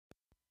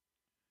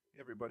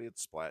Everybody,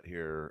 it's Splat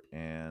here,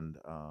 and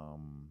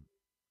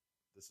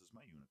this is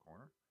my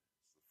unicorn.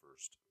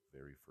 It's the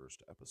very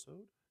first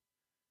episode,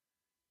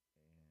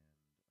 and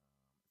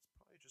it's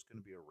probably just going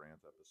to be a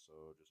rant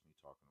episode, just me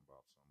talking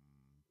about some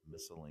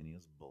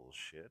miscellaneous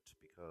bullshit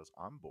because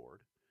I'm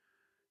bored,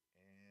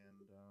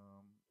 and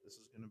this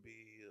is going to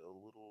be a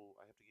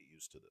little. I have to get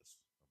used to this.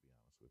 I'll be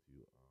honest with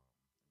you. I'm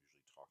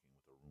usually talking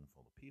with a room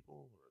full of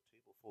people or a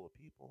table full of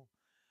people.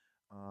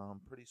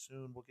 Pretty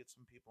soon we'll get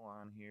some people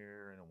on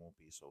here, and it won't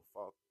be so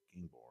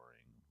fucking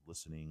boring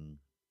listening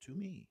to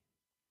me.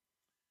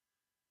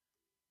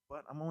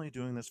 But I'm only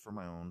doing this for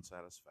my own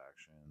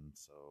satisfaction,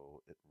 so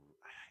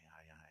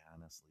I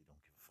honestly don't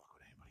give a fuck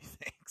what anybody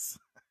thinks.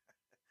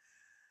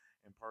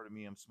 And part of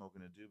me, I'm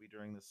smoking a doobie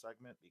during this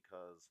segment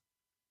because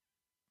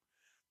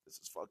this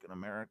is fucking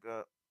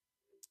America,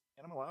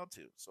 and I'm allowed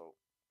to. So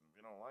if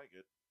you don't like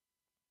it,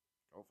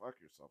 go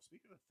fuck yourself.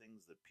 Speaking of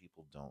things that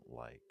people don't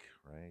like,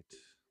 right?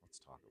 Let's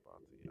talk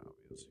about the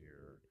obvious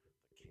here: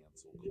 the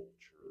cancel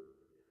culture,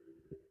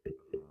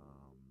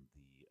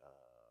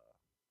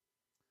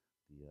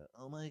 the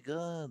oh my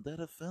god,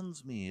 that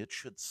offends me. It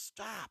should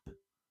stop,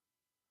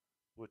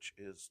 which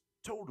is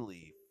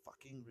totally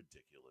fucking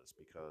ridiculous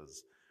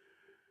because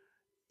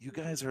you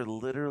guys are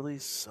literally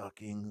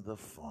sucking the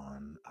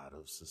fun out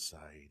of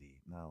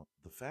society. Now,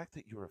 the fact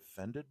that you're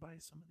offended by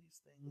some of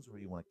these things or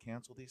you want to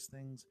cancel these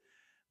things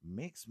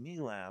makes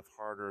me laugh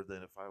harder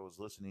than if I was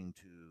listening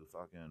to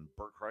fucking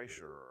Bert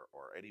Kreischer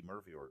or Eddie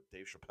Murphy or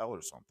Dave Chappelle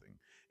or something.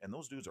 And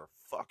those dudes are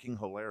fucking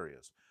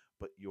hilarious.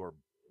 But your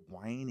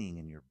whining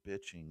and your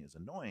bitching is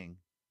annoying,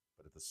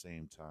 but at the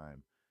same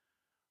time,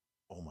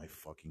 oh my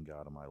fucking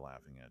god, am I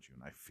laughing at you?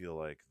 And I feel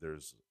like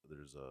there's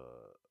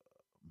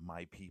a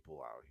my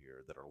people out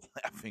here that are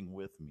laughing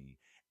with me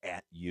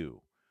at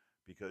you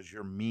because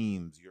you're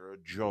memes, you're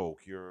a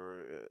joke,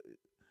 you're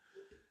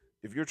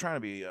if you're trying to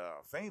be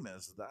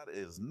famous, that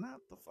is not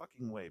the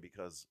fucking way.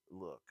 Because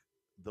look,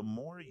 the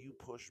more you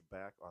push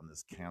back on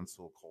this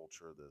cancel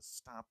culture, this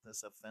stop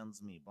this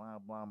offends me, blah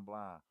blah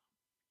blah,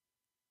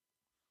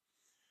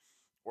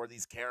 or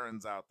these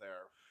Karens out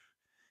there.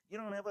 You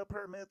don't have a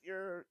permit.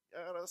 You're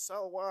to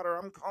sell water.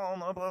 I'm calling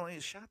the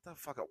police. Shut the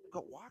fuck up.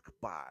 Go walk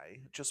by.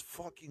 Just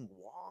fucking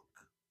walk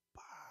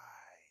by.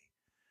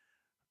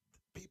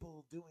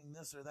 People doing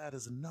this or that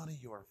is none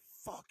of your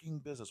fucking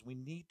business. We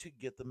need to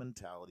get the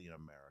mentality in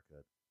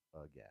America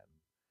again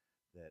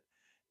that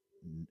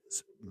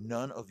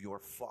none of your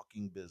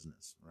fucking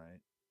business,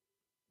 right?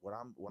 What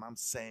I'm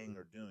saying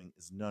or doing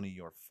is none of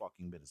your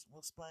fucking business.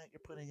 Well, Splat,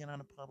 you're putting it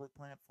on a public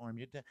platform.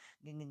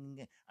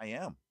 I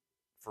am,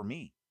 for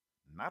me,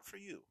 not for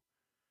you.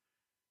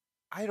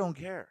 I don't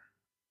care.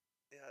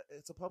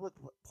 It's a public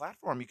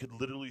platform. You could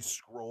literally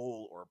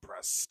scroll or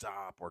press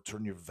stop or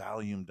turn your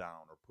volume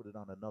down or put it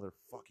on another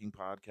fucking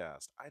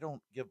podcast. I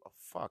don't give a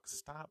fuck.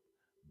 Stop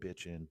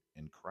bitching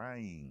and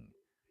crying.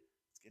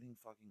 It's getting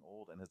fucking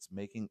old and it's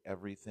making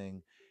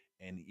everything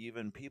and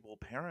even people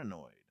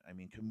paranoid. I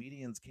mean,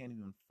 comedians can't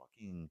even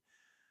fucking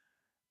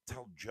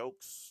tell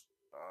jokes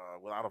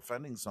without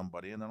offending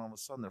somebody, and then all of a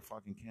sudden they're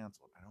fucking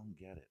canceled. I don't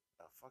get it.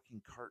 A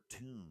fucking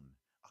cartoon,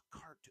 a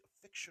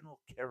fictional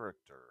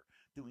character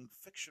doing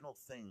fictional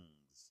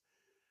things.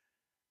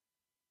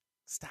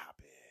 Stop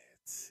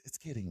it. It's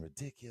getting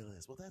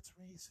ridiculous. Well, that's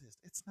racist.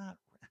 It's not.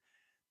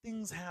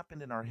 Things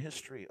happened in our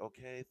history,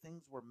 okay?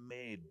 Things were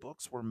made,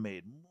 books were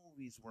made,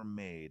 movies were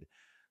made,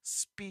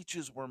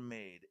 speeches were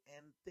made,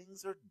 and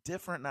things are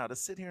different now. To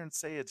sit here and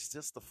say it's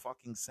just the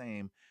fucking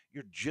same,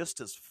 you're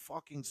just as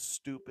fucking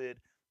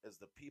stupid as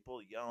the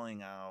people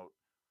yelling out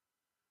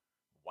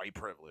white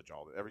privilege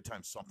every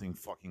time something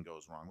fucking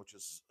goes wrong, which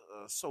is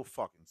so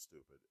fucking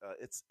stupid.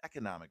 It's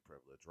economic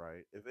privilege,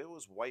 right? If it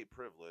was white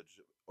privilege,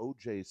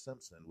 O.J.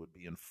 Simpson would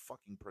be in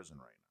fucking prison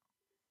right now.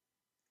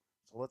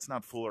 So let's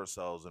not fool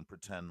ourselves and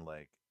pretend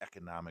like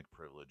economic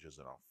privilege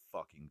isn't a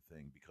fucking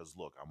thing. Because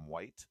look, I'm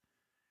white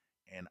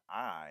and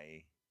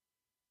I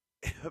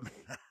am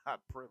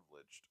not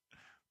privileged.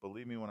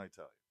 Believe me when I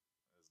tell you,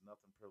 there's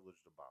nothing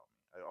privileged about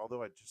me.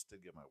 Although I just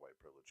did get my white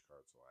privilege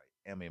card, so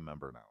I am a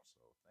member now. So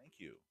thank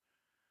you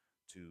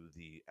to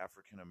the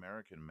African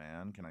American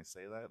man. Can I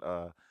say that?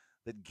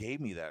 That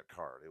gave me that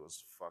card. It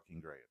was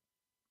fucking great.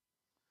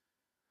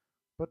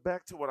 But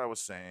back to what I was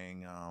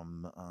saying,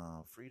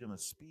 freedom of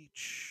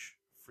speech,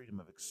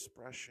 freedom of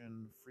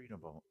expression,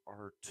 freedom of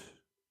art.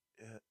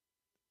 Uh,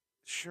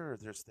 sure,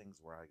 there's things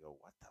where I go,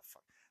 what the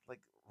fuck? Like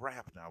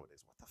rap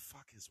nowadays. What the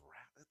fuck is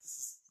rap?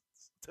 This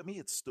is, to me,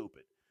 it's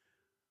stupid.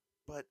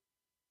 But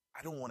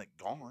I don't want it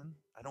gone.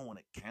 I don't want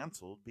it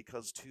canceled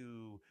because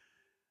to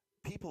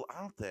people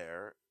out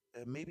there,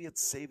 maybe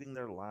it's saving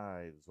their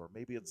lives, or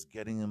maybe it's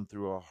getting them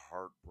through a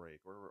heartbreak,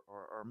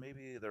 or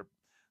maybe they're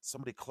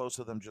somebody close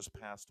to them just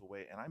passed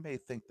away, and I may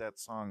think that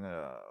song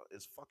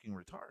is fucking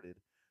retarded,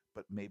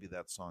 but maybe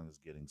that song is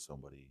getting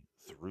somebody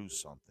through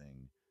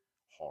something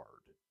hard.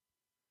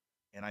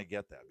 And I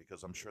get that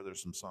because I'm sure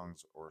there's some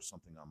songs or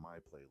something on my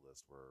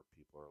playlist where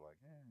people are like,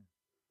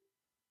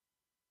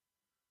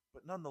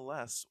 But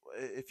nonetheless,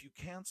 if you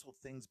cancel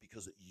things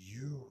because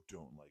you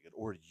don't like it,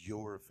 or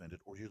you're offended,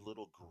 or your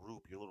little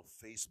group, your little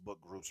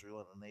Facebook groups, or your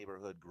little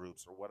neighborhood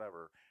groups, or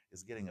whatever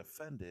is getting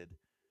offended,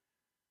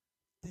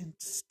 then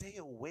stay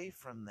away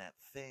from that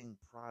thing,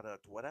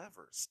 product,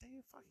 whatever.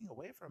 Stay fucking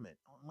away from it.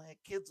 Oh, my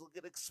kids will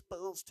get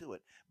exposed to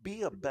it.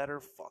 Be a better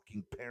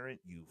fucking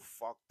parent, you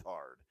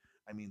fucktard.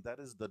 I mean, that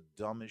is the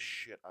dumbest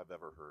shit I've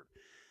ever heard.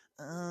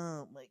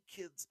 Oh, my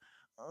kids.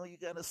 Oh, you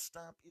gotta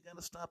stop. You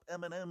gotta stop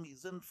Eminem.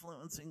 He's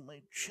influencing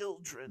my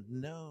children.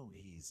 No,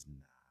 he's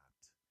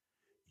not.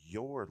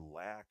 Your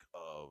lack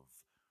of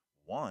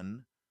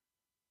one,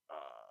 uh,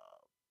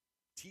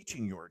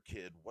 teaching your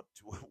kid what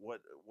to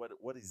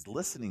what he's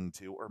listening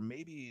to, or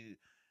maybe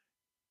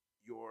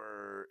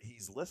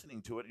he's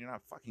listening to it and you're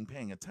not fucking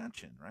paying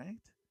attention,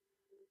 right?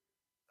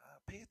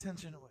 Pay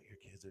attention to what your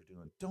kids are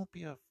doing. Don't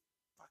be a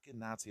fucking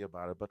Nazi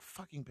about it, but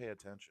fucking pay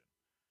attention,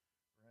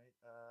 right?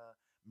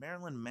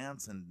 Marilyn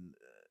Manson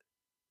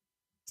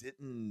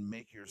didn't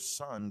make your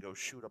son go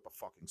shoot up a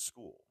fucking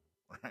school,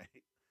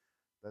 right?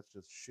 That's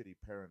just shitty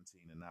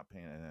parenting and not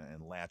paying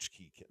and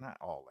latchkey kid. Not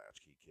all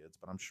latchkey kids,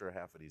 but I'm sure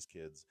half of these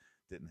kids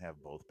didn't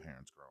have both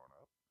parents growing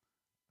up.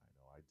 I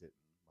know I didn't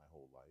my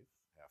whole life.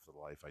 Half of the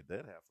life I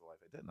did, half of the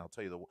life I didn't. I'll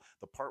tell you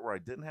the part where I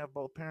didn't have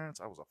both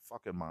parents, I was a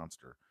fucking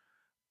monster.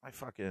 I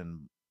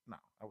fucking no,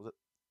 I was a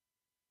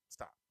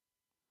stop.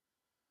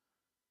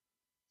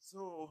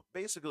 So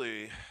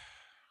basically,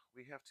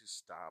 we have to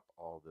stop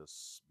all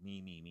this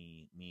me.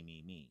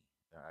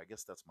 I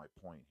guess that's my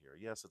point here.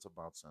 Yes, it's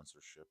about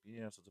censorship.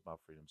 Yes, it's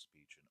about freedom of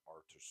speech and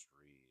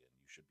artistry, and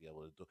you should be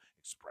able to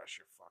express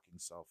your fucking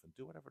self and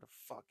do whatever the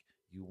fuck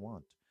you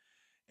want.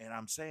 And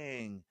I'm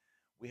saying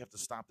we have to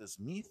stop this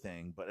me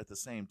thing, but at the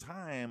same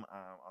time,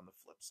 on the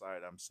flip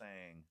side, I'm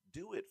saying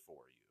do it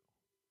for you.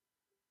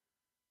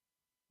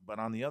 But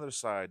on the other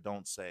side,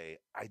 don't say,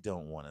 I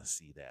don't want to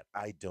see that.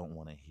 I don't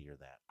want to hear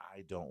that.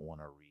 I don't want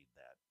to read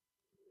that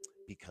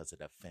because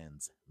it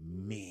offends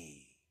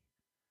me.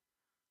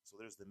 So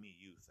there's the me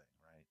you thing,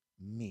 right?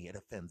 Me, it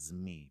offends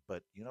me.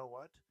 But you know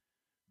what?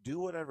 Do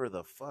whatever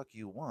the fuck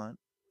you want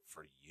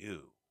for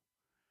you.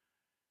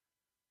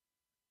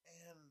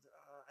 And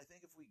I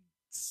think if we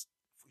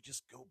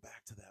just go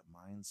back to that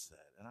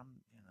mindset, and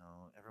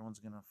everyone's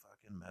gonna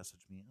fucking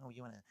message me. Oh,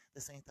 you wanna?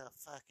 This ain't the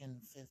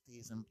fucking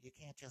 50s, and you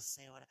can't just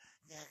say what.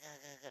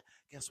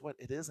 Guess what?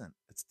 It isn't.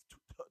 It's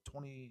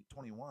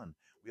 2021.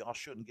 We all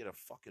shouldn't get a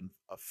fucking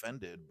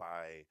offended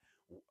by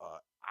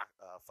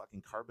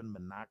fucking carbon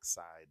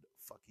monoxide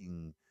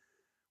fucking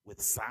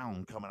with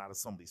sound coming out of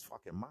somebody's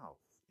fucking mouth.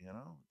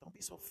 Don't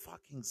be so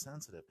fucking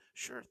sensitive.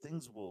 Sure,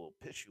 things will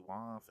piss you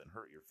off and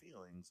hurt your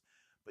feelings,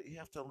 but you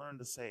have to learn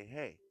to say,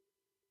 "Hey,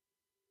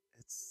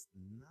 it's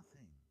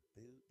nothing.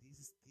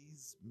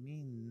 These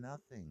mean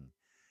nothing,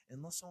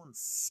 unless someone's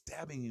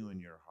stabbing you in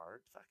your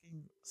heart.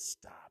 Fucking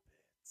stop it.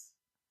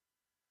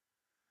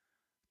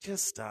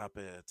 Just stop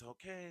it,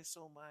 okay?"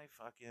 So my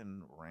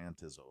fucking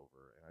rant is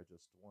over, and I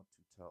just want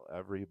to tell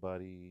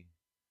everybody: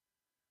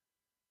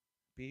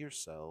 be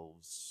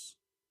yourselves.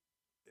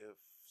 If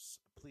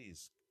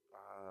please,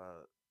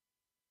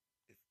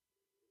 if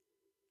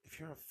if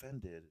you're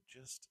offended,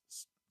 just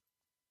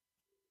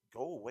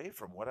go away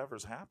from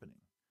whatever's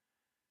happening.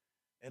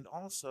 And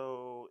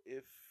also,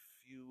 if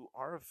you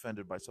are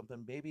offended by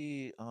something,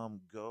 maybe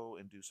go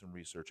and do some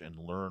research and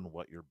learn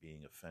what you're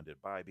being offended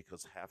by,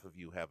 because half of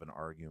you have an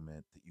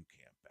argument that you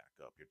can't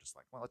back up. You're just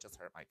like, well, it just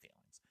hurt my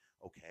feelings.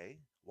 Okay,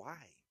 why?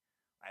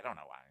 I don't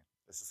know why.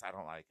 I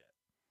don't like it.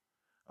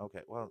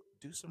 Okay, well,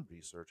 do some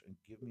research and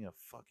give me a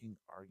fucking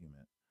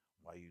argument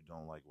why you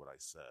don't like what I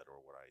said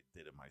or what I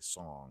did in my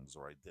songs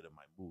or I did in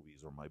my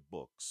movies or my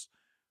books.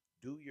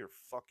 Do your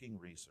fucking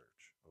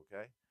research,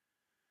 okay?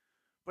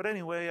 But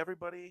anyway,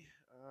 everybody,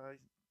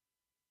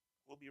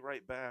 we'll be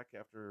right back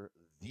after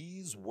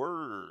these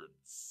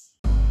words.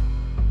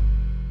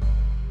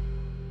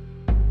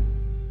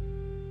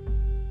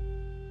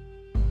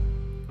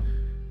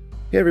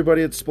 Hey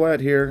everybody, it's Splat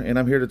here, and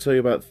I'm here to tell you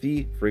about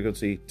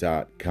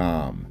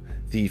thefrequency.com.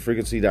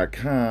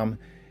 Thefrequency.com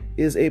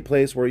is a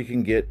place where you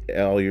can get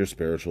all your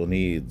spiritual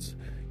needs.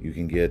 You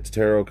can get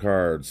tarot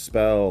cards,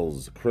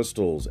 spells,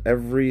 crystals,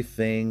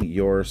 everything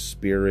your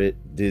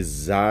spirit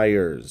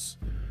desires.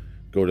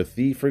 Go to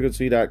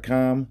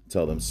thefrequency.com,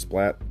 tell them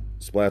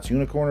Splat's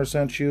Unicorner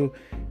sent you,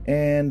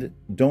 and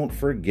don't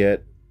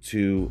forget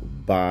to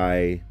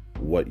buy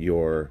what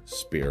your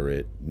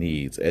spirit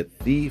needs at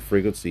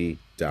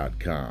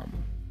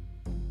thefrequency.com.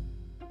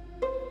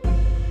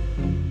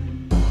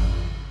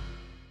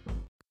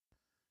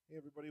 Hey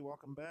everybody,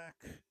 welcome back,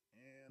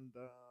 and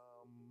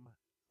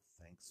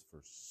thanks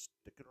for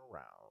sticking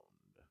around.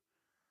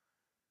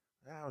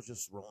 I was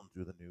just rolling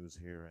through the news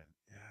here, and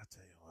yeah, I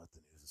tell you what,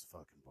 the news is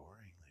fucking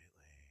boring lately.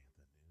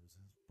 The news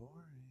is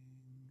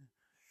boring.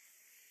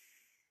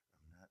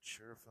 I'm not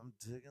sure if I'm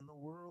digging the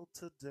world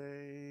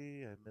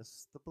today. I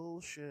miss the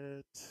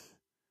bullshit.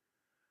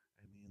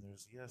 I mean,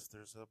 there's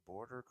a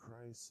border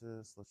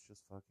crisis. Let's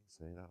just fucking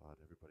say it out loud.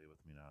 Everybody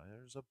with me now.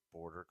 There's a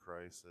border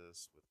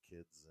crisis with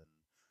kids in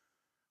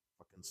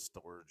fucking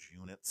storage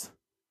units.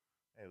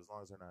 Hey, as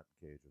long as they're not in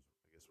cages,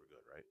 I guess we're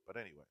good, right? But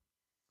anyway,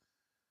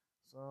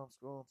 so I'm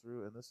scrolling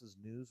through, and this is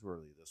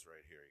newsworthy. This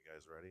right here, you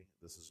guys ready?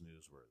 This is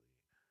newsworthy.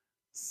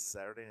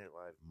 Saturday Night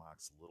Live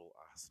mocks Little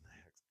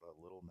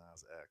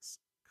Nas X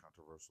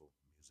controversial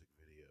music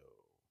video.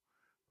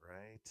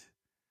 Right?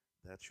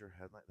 That's your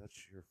headline.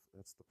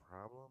 That's the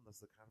problem. That's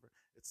the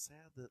controversy. It's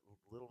sad that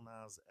Little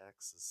Nas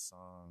X's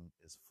song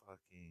is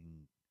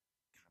fucking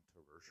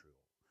controversial.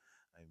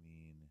 I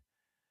mean,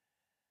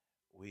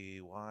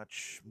 we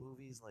watch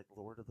movies like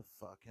Lord of the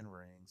fucking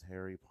Rings,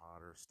 Harry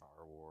Potter,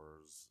 Star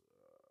Wars,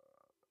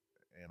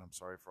 and I'm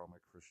sorry for all my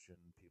Christian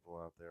people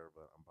out there,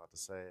 but I'm about to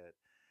say it.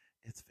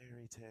 It's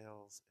fairy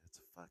tales. It's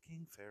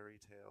fucking fairy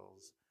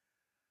tales.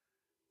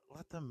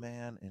 Let the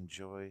man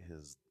enjoy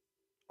his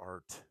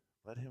art.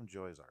 Let him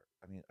enjoy his art.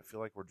 I mean, I feel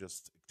like we're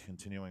just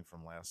continuing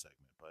from last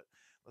segment, but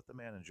let the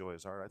man enjoy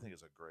his art. I think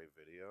it's a great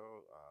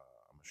video.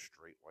 I'm a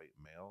straight white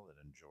male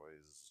that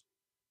enjoys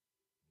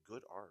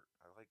good art.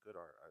 I like good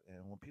art.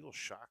 And when people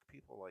shock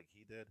people like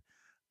he did,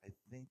 I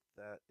think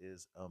that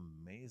is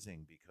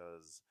amazing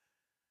because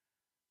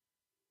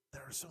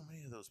there are so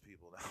many of those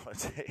people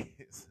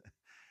nowadays.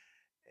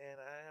 And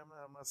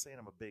I'm not saying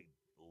I'm a big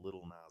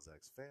Little Nas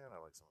X fan.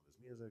 I like some of his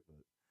music, but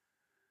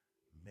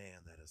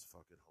man, that is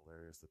fucking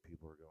hilarious that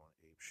people are going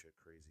ape shit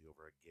crazy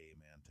over a gay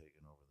man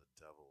taking over the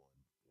devil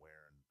and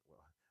wearing.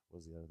 Well, what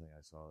was the other thing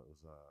I saw? It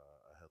was a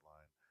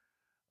headline.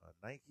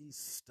 Nike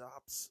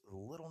stops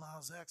Little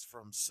Nas X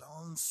from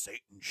selling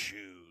Satan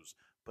shoes,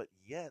 but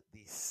yet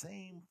the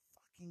same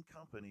fucking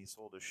company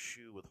sold a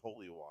shoe with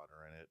holy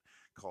water in it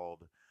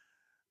called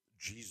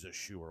Jesus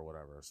shoe or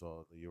whatever.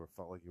 So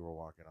felt like you were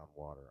walking on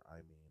water. I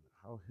mean,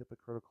 how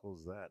hypocritical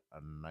is that?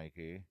 A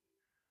Nike.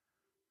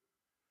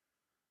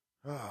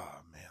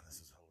 Oh man, this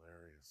is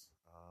hilarious.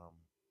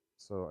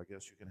 So I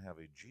guess you can have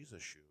a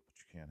Jesus shoe, but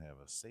you can't have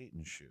a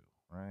Satan shoe,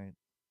 right?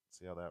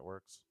 See how that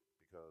works?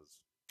 Because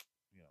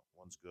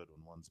one's good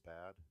and one's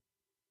bad.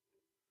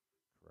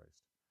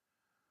 Christ,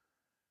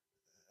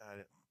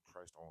 I,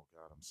 Christ, oh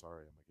God, I'm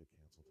sorry, I might get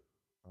canceled.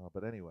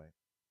 But anyway,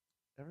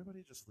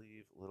 everybody just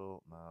leave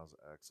Little Nas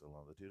X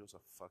alone. The dude was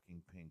a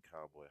fucking pink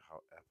cowboy.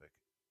 How epic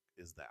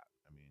is that?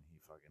 I mean,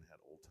 he fucking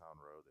had Old Town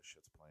Road. This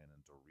shit's playing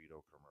in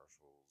Dorito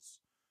commercials.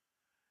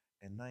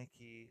 And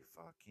Nike,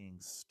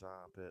 fucking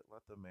stop it.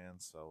 Let the man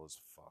sell his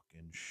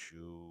fucking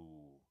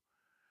shoe.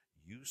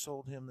 You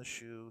sold him the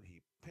shoe.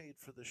 He paid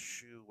for the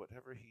shoe.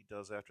 Whatever he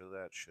does after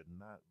that should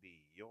not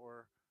be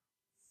your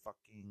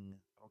fucking.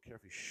 I don't care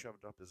if he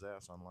shoved up his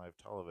ass on live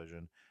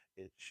television.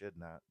 It should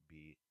not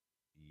be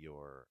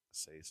your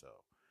say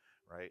so,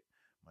 right?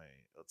 My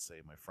let's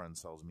say my friend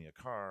sells me a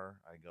car.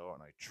 I go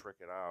and I trick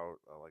it out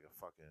like a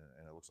fucking,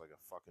 and it looks like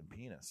a fucking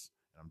penis.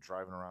 And I'm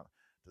driving around.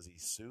 Does he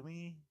sue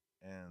me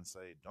and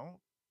say don't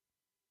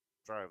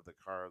drive the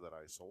car that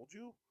I sold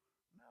you?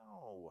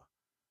 No.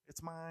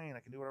 It's mine.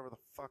 I can do whatever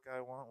the fuck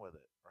I want with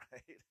it,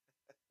 right?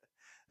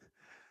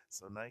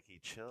 So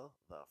Nike, chill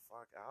the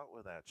fuck out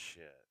with that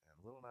shit. And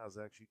Lil Nas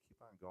X, you keep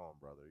on going,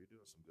 brother. You're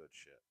doing some good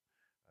shit.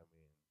 I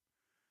mean,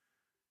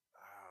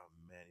 oh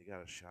man, you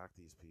gotta shock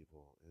these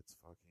people. It's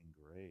fucking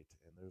great.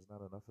 And there's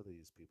not enough of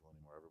these people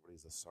anymore.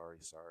 Everybody's a sorry.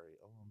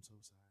 Oh, I'm so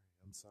sorry.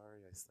 I'm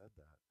sorry I said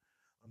that.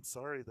 I'm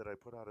sorry that I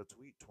put out a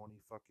tweet 20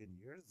 fucking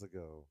years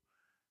ago.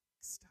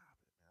 Stop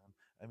it, man.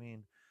 I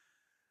mean,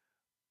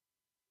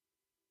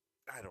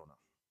 I don't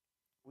know.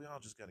 We all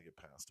just got to get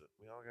past it.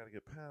 We all got to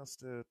get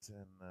past it,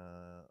 and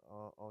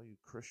all you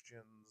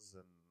Christians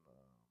and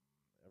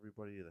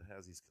everybody that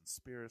has these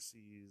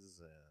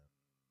conspiracies and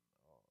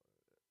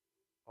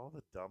all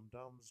the dum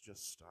dums,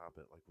 just stop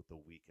it. Like with the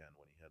weekend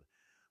when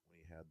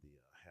he had the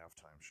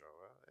halftime show,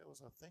 it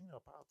was a thing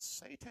about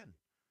Satan.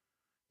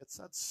 It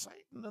said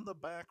Satan in the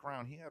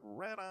background. He had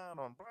red on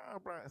blah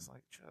blah. It's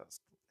like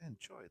just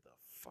enjoy the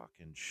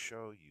fucking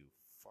show, you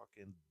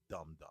fucking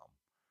dum dum.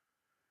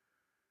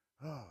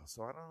 Oh,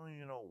 so I don't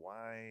even know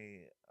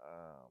why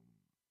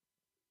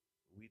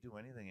we do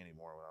anything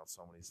anymore without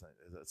somebody saying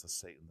it's a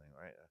Satan thing,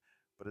 right?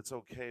 But it's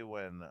okay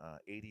when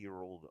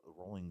 80-year-old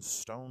Rolling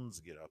Stones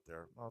get up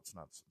there. No, it's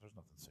not. There's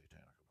nothing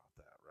satanic about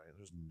that, right?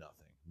 There's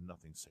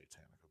nothing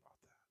satanic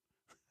about that.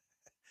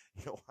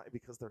 You know why?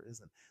 Because there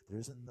isn't. There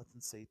isn't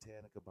nothing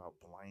satanic about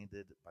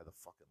blinded by the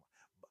fucking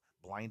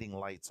blinding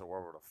lights or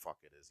whatever the fuck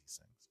it is he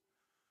sings.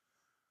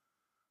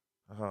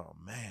 Oh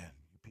man,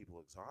 you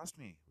people exhaust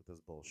me with this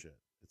bullshit.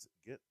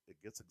 It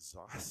gets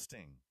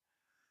exhausting,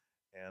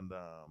 and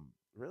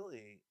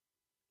really,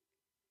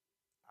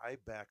 I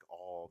back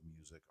all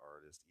music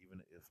artists,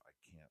 even if I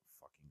can't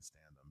fucking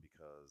stand them,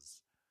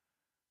 because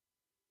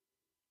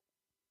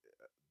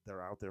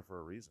they're out there for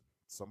a reason.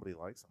 Somebody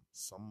likes them.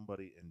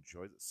 Somebody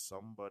enjoys it.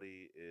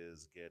 Somebody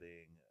is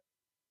getting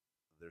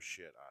their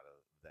shit out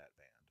of that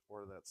band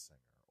or that singer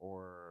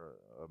or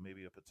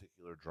maybe a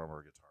particular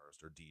drummer,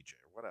 guitarist, or DJ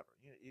or whatever.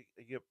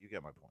 You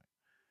get my point.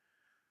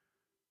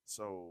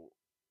 So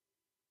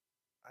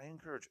I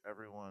encourage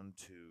everyone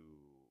to,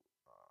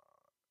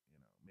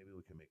 maybe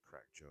we can make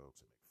crack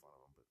jokes and make fun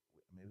of them,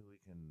 but maybe we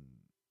can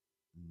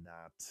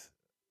not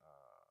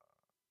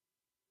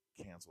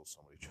cancel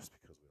somebody just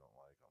because we don't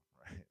like them,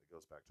 right? It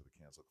goes back to the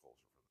cancel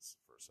culture for this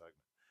first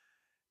segment.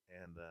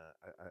 And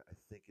I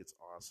think it's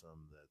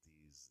awesome that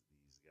these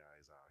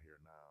guys out here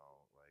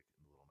now, like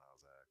Little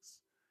Nas X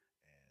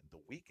and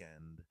The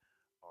Weeknd,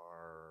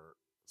 are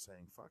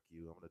saying "fuck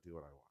you." I'm gonna do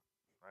what I want,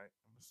 right?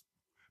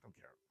 I don't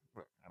care.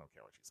 Look, I don't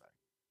care what you say.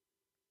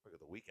 Look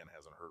at The Weeknd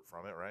hasn't heard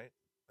from it, right?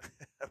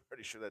 I'm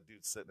pretty sure that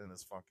dude's sitting in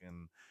his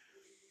fucking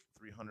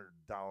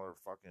 $300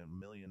 fucking $1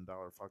 million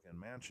fucking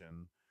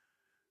mansion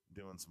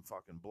doing some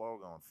fucking blow,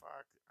 going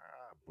fuck.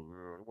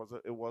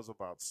 It was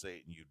about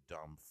Satan, you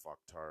dumb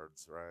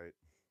fucktards, right?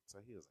 So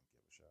he doesn't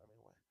give a shit. I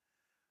mean,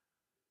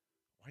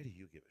 why do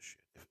you give a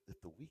shit? If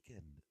The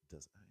Weeknd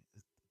does,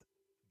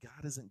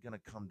 God isn't gonna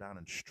come down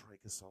and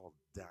strike us all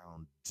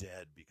down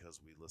dead because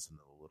we listen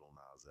to the Little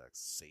Nas X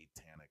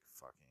satanic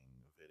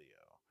fucking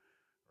video,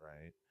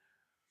 right?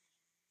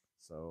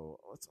 So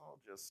let's all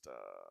just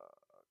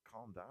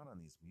calm down on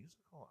these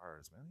musical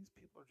artists, man. These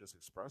people are just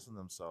expressing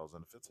themselves,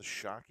 and if it's a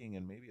shocking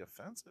and maybe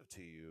offensive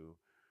to you,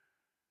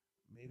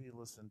 maybe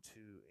listen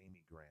to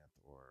Amy Grant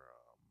or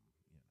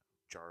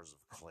Jars of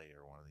Clay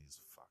or one of these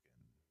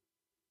fucking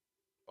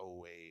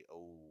OA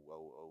or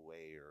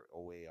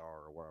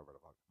OAR or whatever the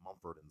fuck,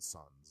 Mumford and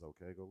Sons.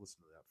 Okay, go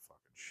listen to that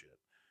fucking shit.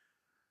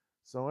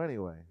 So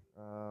anyway,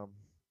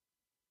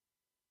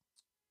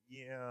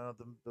 yeah,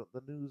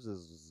 the news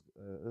is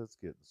it's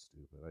getting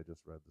stupid. I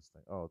just read this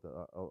thing.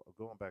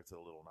 Going back to the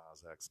Little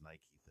Nas X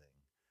Nike thing.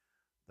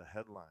 The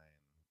headline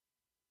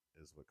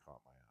is what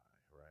caught my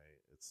eye.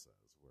 Right? It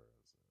says, where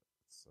is it?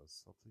 It says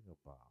something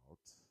about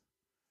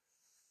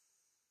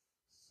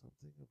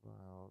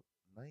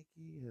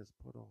Nike has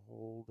put a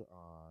hold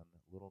on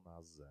Little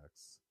Nas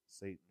X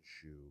Satan's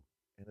shoe,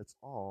 and it's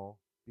all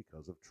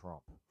because of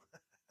Trump.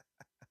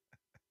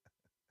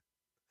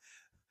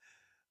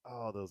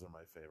 Oh, those are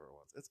my favorite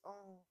ones. It's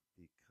all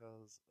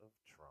because of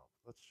Trump.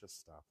 Let's just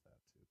stop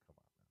that too. Come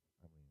on, man.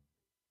 I mean,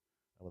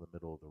 I'm a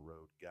middle of the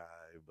road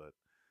guy, but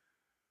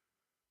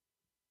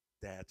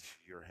that's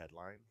your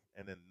headline.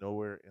 And then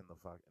nowhere in the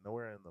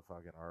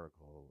fucking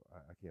article,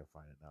 I can't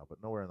find it now,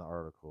 but nowhere in the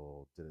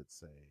article did it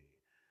say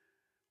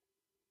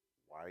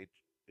why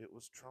it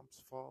was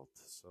Trump's fault.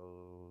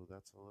 So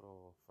that's a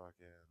little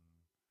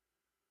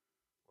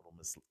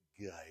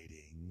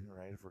misguiding,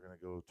 right? If we're gonna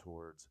go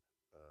towards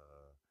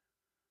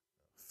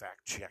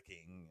fact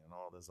checking and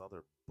all this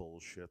other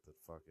bullshit that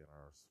fucking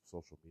our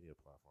social media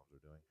platforms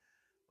are doing.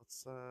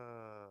 Let's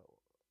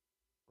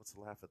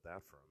laugh at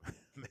that for a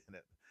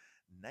minute.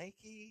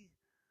 Nike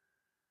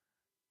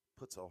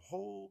puts a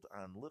hold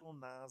on Little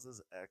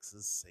Nas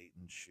X's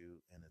Satan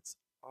shoe, and it's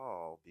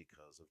all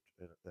because of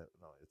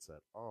it's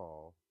at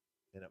all,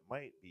 and it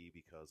might be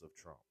because of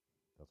Trump.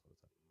 That's what it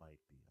said.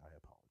 Might be. I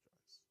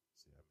apologize.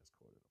 See, I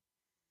misquoted him.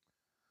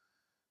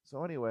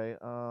 So anyway,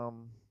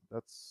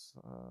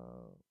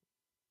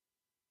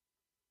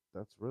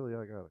 that's really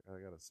I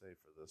gotta say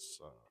for this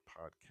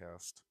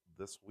podcast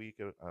this week.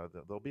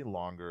 They'll be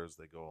longer as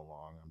they go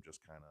along. I'm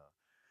just kind of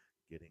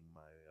getting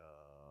my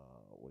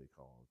what do you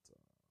call it?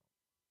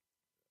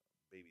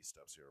 Baby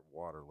steps here,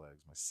 water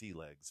legs, my sea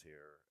legs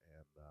here,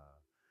 and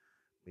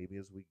maybe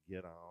as we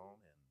get on,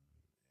 and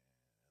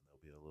they'll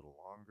be a little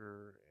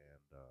longer.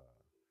 And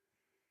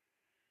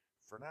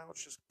for now,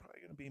 it's just probably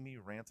going to be me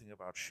ranting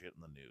about shit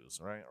in the news,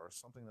 right? Or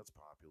something that's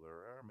popular,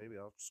 or maybe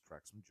I'll just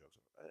crack some jokes.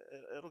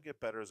 It'll get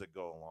better as it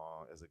goes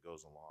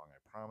along. I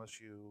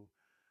promise you.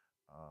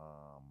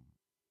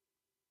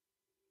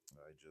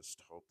 I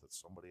just hope that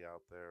somebody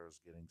out there is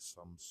getting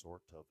some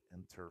sort of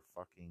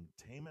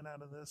inter-fucking-tainment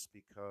out of this,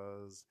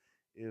 because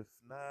if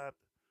not,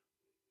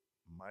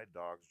 my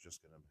dog's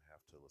just going to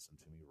have to listen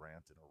to me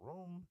rant in a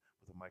room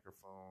with a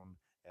microphone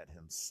at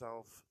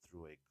himself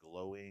through a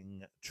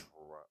glowing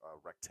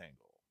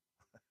rectangle.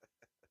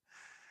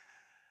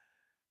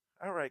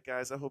 All right,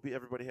 guys, I hope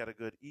everybody had a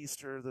good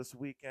Easter this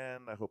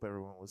weekend. I hope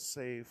everyone was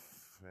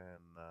safe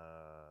and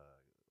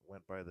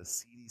went by the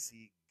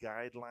CDC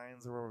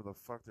guidelines or whatever the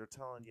fuck they're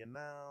telling you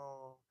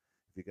now.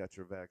 If you got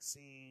your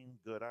vaccine,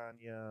 good on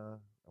you.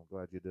 I'm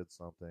glad you did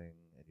something,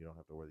 and you don't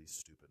have to wear these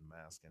stupid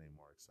masks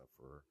anymore, except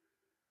for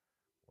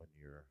when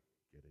you're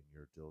getting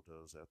your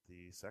dildos at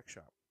the sex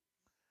shop.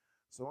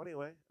 So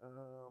anyway,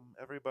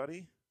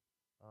 everybody,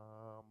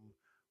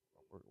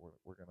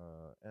 we're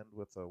gonna end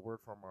with a word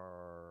from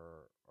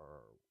our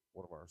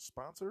one of our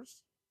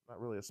sponsors. Not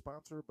really a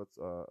sponsor, but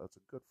it's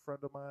a good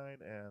friend of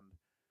mine, and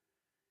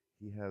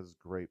he has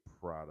great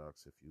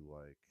products if you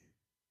like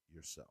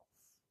yourself.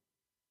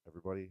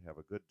 Everybody, have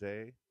a good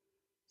day.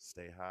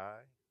 Stay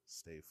high,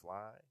 stay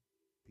fly.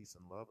 Peace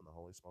and love and the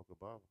holy smoke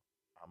above.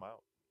 I'm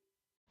out.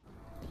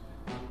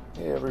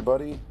 Hey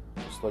everybody,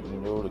 just letting you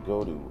know to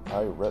go to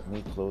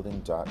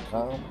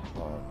iretmeclothing.com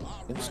on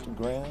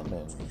Instagram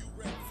and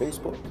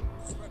Facebook.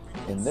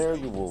 And there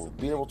you will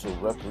be able to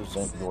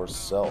represent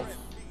yourself.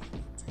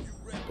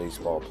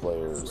 Baseball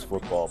players,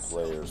 football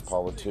players,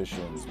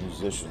 politicians,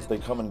 musicians, they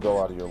come and go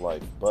out of your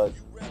life. But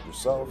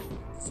yourself,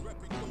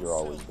 you're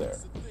always there.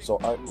 So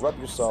rep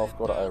yourself,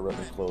 go to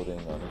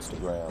iretmeclothing on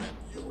Instagram.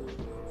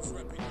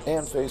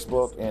 and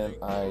Facebook, and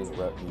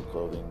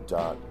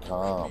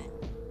irepmeclothing.com.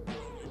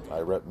 I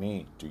rep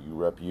me. Do you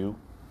rep you?